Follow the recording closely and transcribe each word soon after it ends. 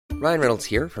Ryan Reynolds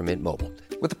here from Mint Mobile.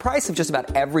 With the price of just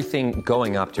about everything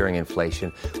going up during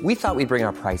inflation, we thought we'd bring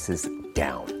our prices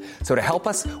down. So to help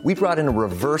us, we brought in a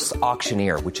reverse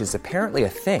auctioneer, which is apparently a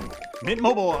thing. Mint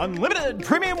Mobile Unlimited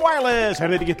Premium Wireless. How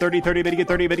to get 30, 30, bit to get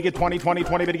 30, bit to get 20, 20,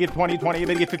 20, bit to get 20, 20,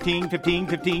 bit to get 15, 15,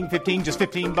 15, 15, just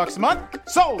 $15 a month?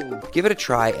 Sold! Give it a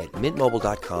try at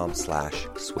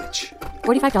mintmobile.com/switch.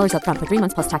 $45 up front for 3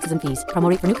 months plus taxes and fees. Promo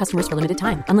rate for new customers for limited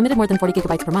time. Unlimited more than 40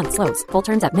 gigabytes per month. Slows full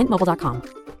terms at mintmobile.com.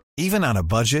 Even on a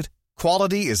budget,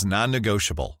 quality is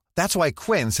non-negotiable. That's why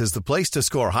Quince is the place to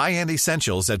score high-end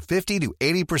essentials at 50 to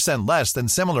 80% less than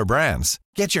similar brands.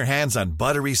 Get your hands on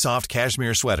buttery soft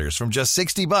cashmere sweaters from just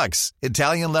 $60,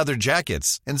 Italian leather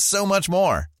jackets, and so much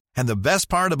more. And the best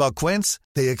part about Quince,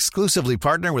 they exclusively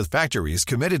partner with factories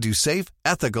committed to safe,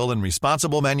 ethical, and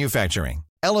responsible manufacturing.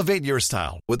 Elevate your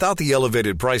style without the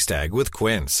elevated price tag with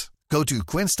Quince. Go to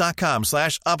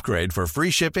quince.com/upgrade for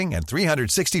free shipping and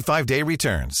 365-day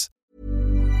returns.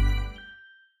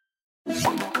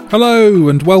 Hello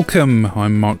and welcome.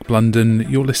 I'm Mark Blunden.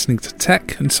 You're listening to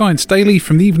Tech and Science Daily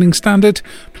from the Evening Standard.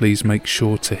 Please make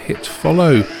sure to hit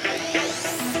follow.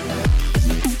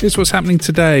 Here's what's happening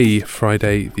today,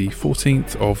 Friday the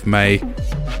 14th of May.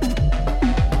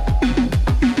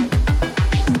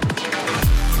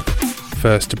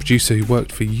 First, a producer who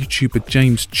worked for YouTuber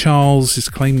James Charles is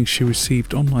claiming she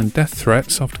received online death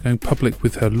threats after going public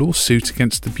with her lawsuit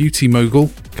against the beauty mogul.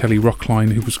 Kelly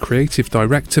Rockline, who was creative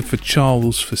director for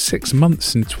Charles for 6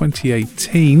 months in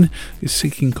 2018, is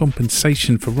seeking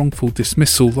compensation for wrongful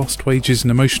dismissal, lost wages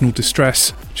and emotional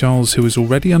distress. Charles, who was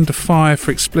already under fire for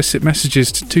explicit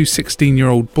messages to two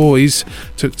 16-year-old boys,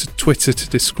 took to Twitter to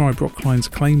describe Rockline's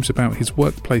claims about his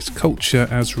workplace culture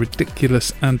as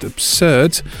ridiculous and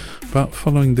absurd. But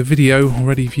following the video,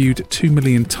 already viewed 2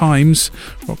 million times,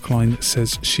 Rockline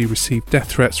says she received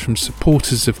death threats from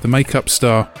supporters of the makeup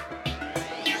star.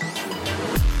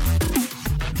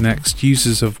 Next,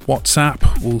 users of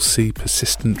WhatsApp will see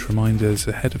persistent reminders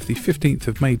ahead of the 15th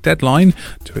of May deadline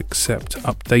to accept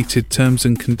updated terms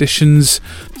and conditions,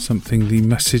 something the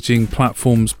messaging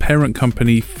platform's parent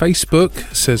company Facebook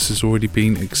says has already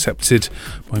been accepted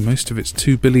by most of its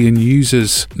 2 billion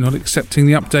users. Not accepting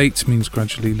the update means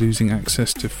gradually losing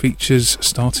access to features,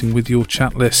 starting with your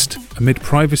chat list. Amid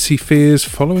privacy fears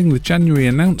following the January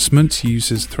announcement,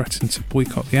 users threatened to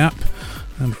boycott the app.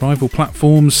 And rival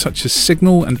platforms such as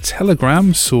Signal and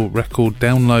Telegram saw record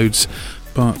downloads.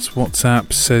 But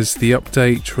WhatsApp says the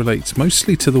update relates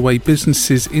mostly to the way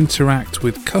businesses interact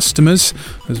with customers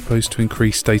as opposed to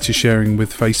increased data sharing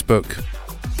with Facebook.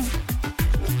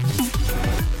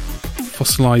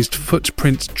 Fossilised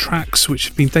footprint tracks, which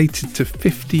have been dated to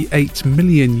 58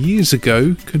 million years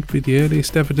ago, could be the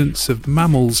earliest evidence of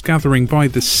mammals gathering by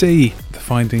the sea. The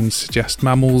findings suggest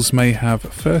mammals may have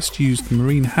first used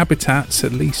marine habitats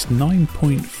at least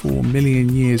 9.4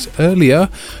 million years earlier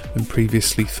than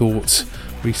previously thought.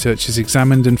 Researchers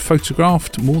examined and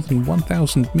photographed more than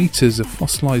 1,000 metres of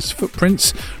fossilised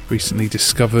footprints recently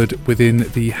discovered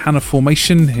within the Hanna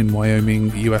Formation in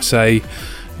Wyoming, USA,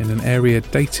 in an area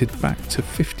dated back to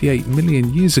 58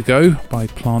 million years ago by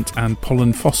plant and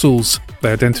pollen fossils.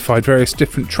 They identified various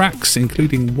different tracks,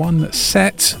 including one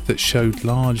set that showed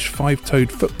large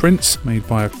five-toed footprints made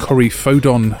by a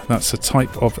coryphodon. That's a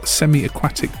type of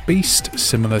semi-aquatic beast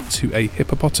similar to a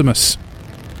hippopotamus.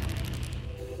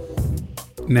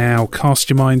 Now, cast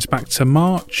your minds back to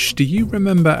March. Do you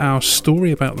remember our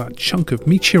story about that chunk of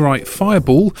meteorite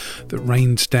fireball that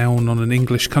rained down on an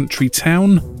English country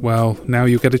town? Well, now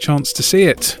you'll get a chance to see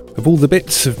it. Of all the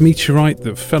bits of meteorite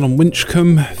that fell on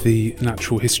Winchcombe, the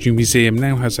Natural History Museum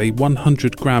now has a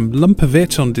 100-gram lump of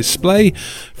it on display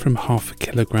from half a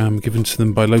kilogram given to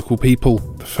them by local people.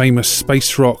 The famous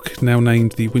space rock, now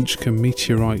named the Winchcombe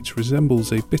meteorite,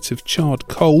 resembles a bit of charred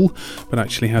coal, but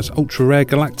actually has ultra-rare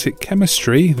galactic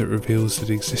chemistry that reveals it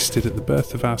existed at the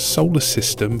birth of our solar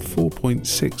system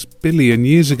 4.6 billion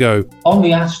years ago. On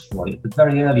the asteroid, the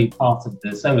very early part of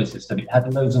the solar system, it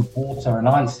had loads of water and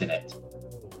ice in it.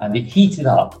 And it heated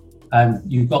up, and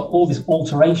you've got all this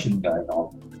alteration going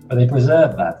on, but they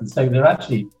preserve that. And so they're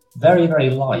actually very,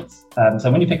 very light.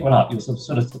 So when you pick one up, you're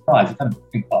sort of surprised. You kind of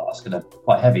think, oh, that's going to be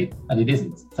quite heavy, and it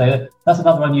isn't. So that's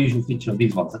another unusual feature of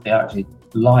these ones, that they're actually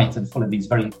light and full of these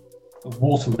very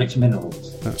water-rich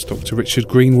minerals. That's Dr. Richard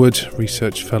Greenwood,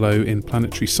 Research Fellow in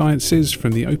Planetary Sciences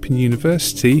from the Open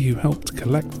University, who helped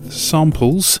collect the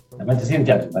samples. I went to see the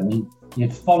gentleman. He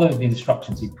had followed the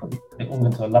instructions. He put it all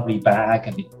into a lovely bag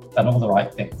and he'd done all the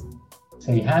right things.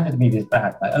 So he handed me this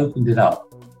bag. I opened it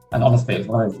up, and honestly, it was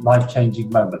one of those life-changing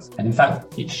moments. And in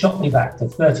fact, it shot me back to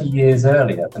 30 years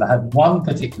earlier, and I had one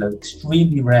particular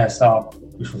extremely rare sample,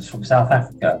 which was from South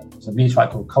Africa. It was a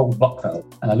meteorite called Cole Bockveld.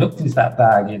 And I looked into that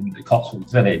bag in the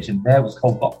Cotswolds village, and there was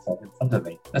Cole Bockveld in front of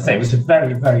me. Let's say it was a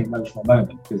very, very emotional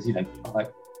moment because, I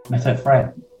met her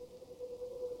friend.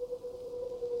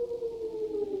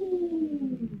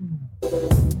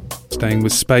 Staying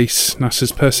with space,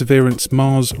 NASA's Perseverance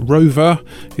Mars rover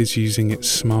is using its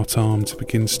smart arm to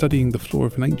begin studying the floor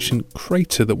of an ancient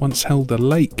crater that once held a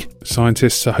lake.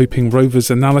 Scientists are hoping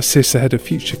rover's analysis ahead of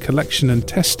future collection and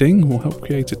testing will help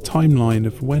create a timeline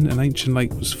of when an ancient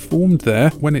lake was formed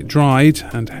there, when it dried,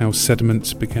 and how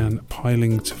sediments began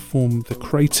piling to form the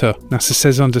crater. NASA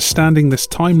says understanding this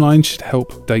timeline should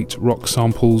help date rock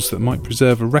samples that might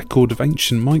preserve a record of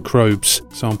ancient microbes.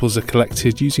 Samples are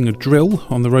collected using a drill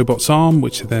on the robot's arm,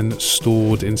 which are then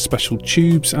stored in special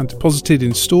tubes and deposited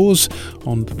in stores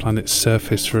on the planet's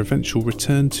surface for eventual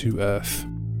return to Earth.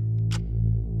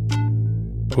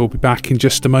 We'll be back in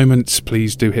just a moment.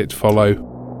 Please do hit follow.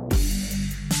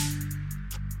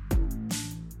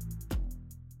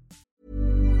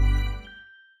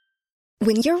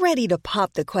 When you're ready to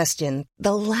pop the question,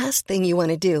 the last thing you want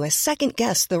to do is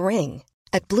second-guess the ring.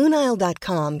 At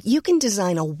BlueNile.com, you can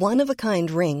design a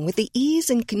one-of-a-kind ring with the ease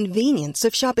and convenience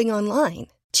of shopping online.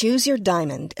 Choose your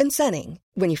diamond and setting.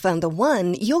 When you find the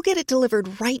one, you'll get it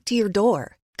delivered right to your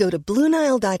door. Go to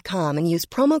BlueNile.com and use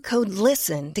promo code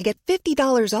LISTEN to get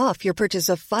 $50 off your purchase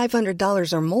of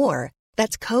 $500 or more.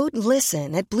 That's code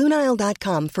LISTEN at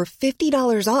BlueNile.com for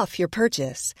 $50 off your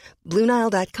purchase.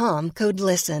 BlueNile.com, code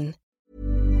LISTEN.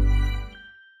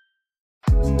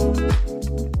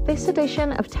 This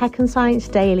edition of Tech and Science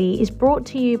Daily is brought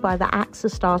to you by the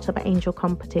AXA Startup Angel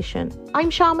Competition. I'm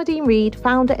Sharmadean Reid,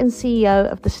 founder and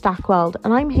CEO of The Stack World,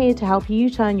 and I'm here to help you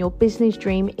turn your business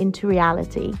dream into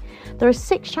reality. There are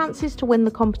 6 chances to win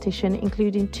the competition,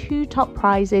 including 2 top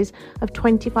prizes of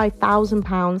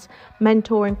 £25,000,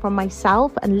 mentoring from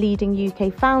myself and leading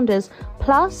UK founders,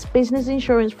 plus business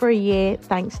insurance for a year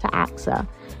thanks to AXA.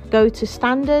 Go to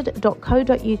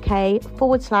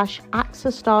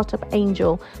standard.co.uk/AXA Startup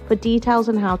Angel for details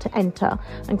on how to enter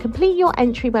and complete your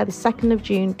entry by the 2nd of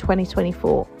June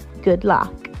 2024. Good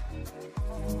luck.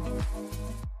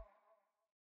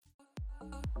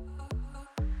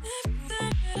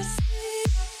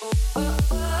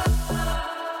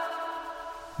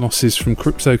 Losses from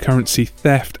cryptocurrency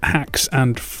theft, hacks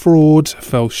and fraud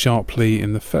fell sharply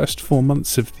in the first 4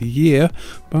 months of the year,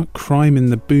 but crime in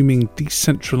the booming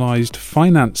decentralised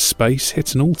finance space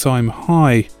hit an all-time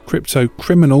high. Crypto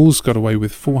criminals got away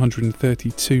with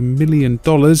 $432 million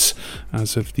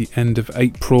as of the end of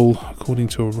April, according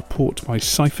to a report by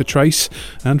CipherTrace,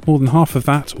 and more than half of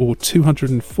that, or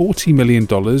 $240 million,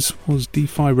 was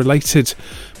DeFi related.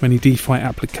 Many DeFi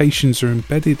applications are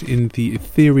embedded in the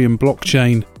Ethereum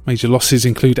blockchain. Major losses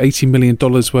include $80 million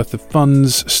worth of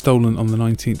funds stolen on the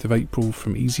 19th of April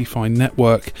from EasyFi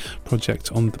Network,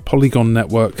 project on the Polygon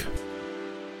network.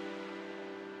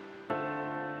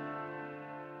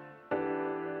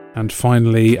 And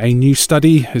finally, a new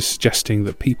study is suggesting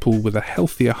that people with a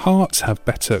healthier heart have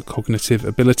better cognitive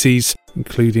abilities,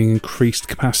 including increased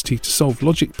capacity to solve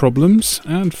logic problems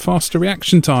and faster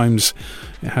reaction times.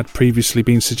 It had previously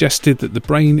been suggested that the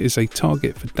brain is a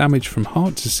target for damage from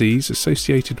heart disease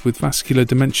associated with vascular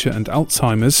dementia and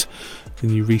Alzheimer's. The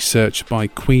new research by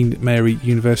Queen Mary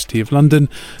University of London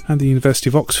and the University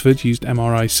of Oxford used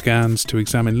MRI scans to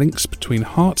examine links between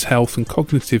heart health and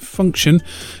cognitive function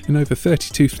in over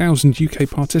 32,000 UK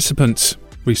participants.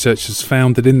 Researchers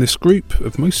found that in this group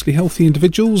of mostly healthy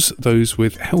individuals, those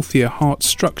with healthier heart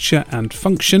structure and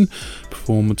function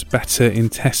performed better in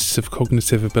tests of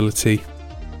cognitive ability.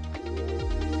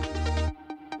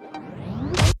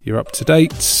 You're up to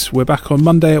date. We're back on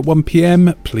Monday at 1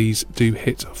 p.m. Please do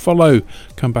hit follow.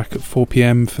 Come back at 4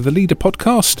 p.m. for the Leader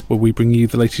podcast, where we bring you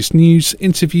the latest news,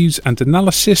 interviews and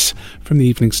analysis from the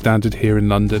Evening Standard here in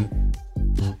London.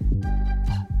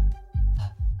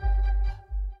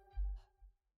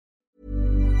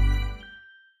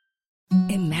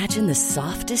 Imagine the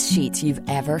softest sheets you've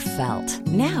ever felt.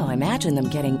 Now imagine them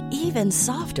getting even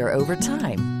softer over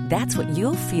time. That's what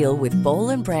you'll feel with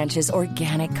Boll & Branch's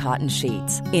organic cotton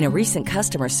sheets. In a recent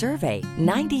customer survey,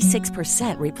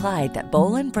 96% replied that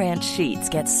Boll & Branch sheets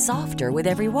get softer with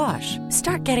every wash.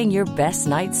 Start getting your best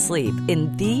night's sleep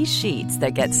in these sheets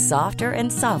that get softer and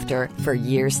softer for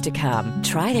years to come.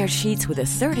 Try their sheets with a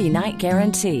 30-night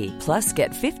guarantee. Plus,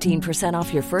 get 15%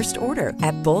 off your first order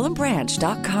at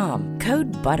bollandbranch.com.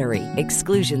 Code BUTTERY.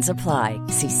 Exclusions apply.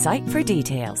 See site for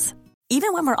details.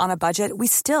 Even when we're on a budget, we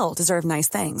still deserve nice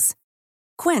things.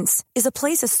 Quince is a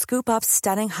place to scoop up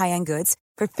stunning high-end goods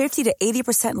for 50 to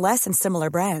 80% less than similar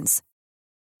brands.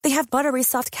 They have buttery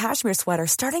soft cashmere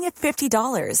sweaters starting at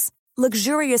 $50,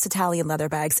 luxurious Italian leather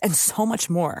bags, and so much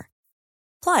more.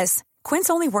 Plus, Quince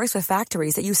only works with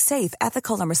factories that use safe,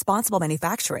 ethical, and responsible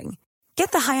manufacturing.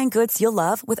 Get the high-end goods you'll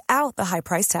love without the high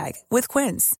price tag with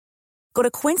Quince. Go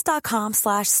to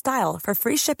quince.com/style for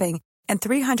free shipping and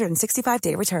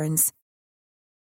 365-day returns.